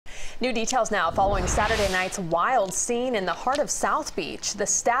New details now following Saturday night's wild scene in the heart of South Beach. The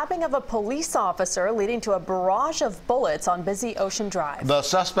stabbing of a police officer leading to a barrage of bullets on busy Ocean Drive. The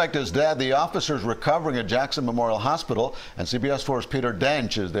suspect is dead. The officer is recovering at Jackson Memorial Hospital. And CBS 4's Peter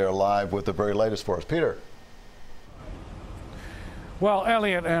Dench is there live with the very latest for us. Peter. Well,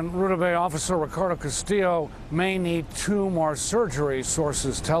 Elliot, and Ruta Bay officer Ricardo Castillo may need 2 more surgeries,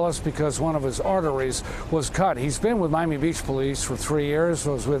 sources tell us, because one of his arteries was cut. He's been with Miami Beach Police for 3 years,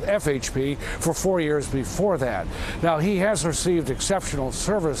 was with FHP for 4 years before that. Now, he has received exceptional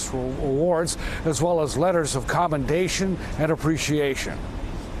service awards as well as letters of commendation and appreciation.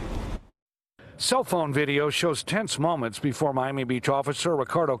 Cell phone video shows tense moments before Miami Beach officer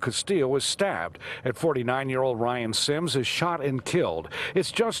Ricardo Castillo was stabbed. At 49-year-old Ryan Sims is shot and killed.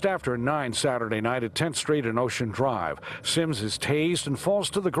 It's just after 9 Saturday night at 10th Street and Ocean Drive. Sims is tased and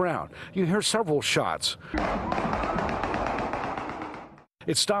falls to the ground. You hear several shots.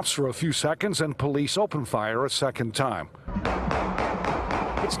 It stops for a few seconds and police open fire a second time.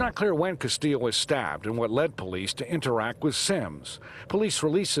 It's not clear when Castillo was stabbed and what led police to interact with Sims. Police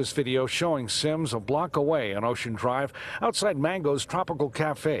released this video showing Sims a block away on Ocean Drive outside Mango's Tropical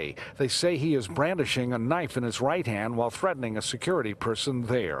Cafe. They say he is brandishing a knife in his right hand while threatening a security person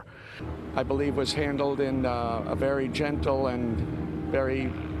there. I believe was handled in a very gentle and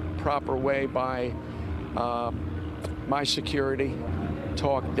very proper way by my security,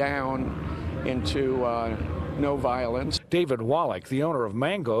 talked down into no violence. David Wallach, the owner of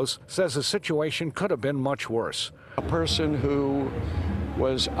Mango's, says the situation could have been much worse. A person who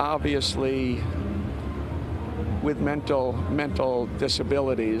was obviously with mental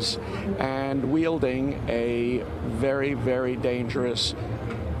disabilities and wielding a very, very dangerous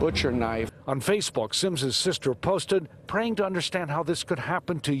butcher knife. On Facebook, Sims's sister posted, praying to understand how this could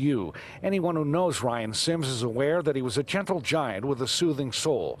happen to you. Anyone who knows Ryan Sims is aware that he was a gentle giant with a soothing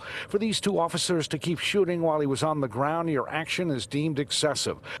soul. For these 2 officers to keep shooting while he was on the ground, your action is deemed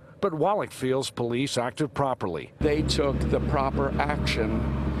excessive. But Wallach feels police acted properly. They took the proper action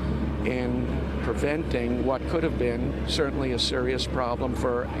in preventing what could have been certainly a serious problem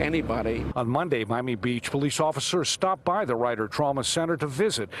for anybody. On Monday, Miami Beach police officers stopped by the Ryder Trauma Center to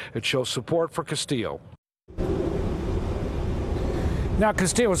visit. It shows support for Castillo. Now,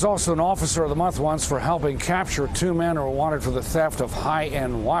 Castillo was also an Officer of the Month once for helping capture 2 men who were wanted for the theft of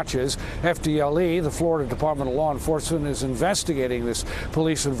high-end watches. FDLE, the Florida Department of Law Enforcement, is investigating this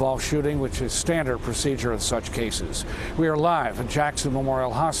police-involved shooting, which is standard procedure in such cases. We are live at Jackson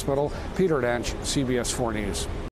Memorial Hospital. Peter Dench, CBS 4 News.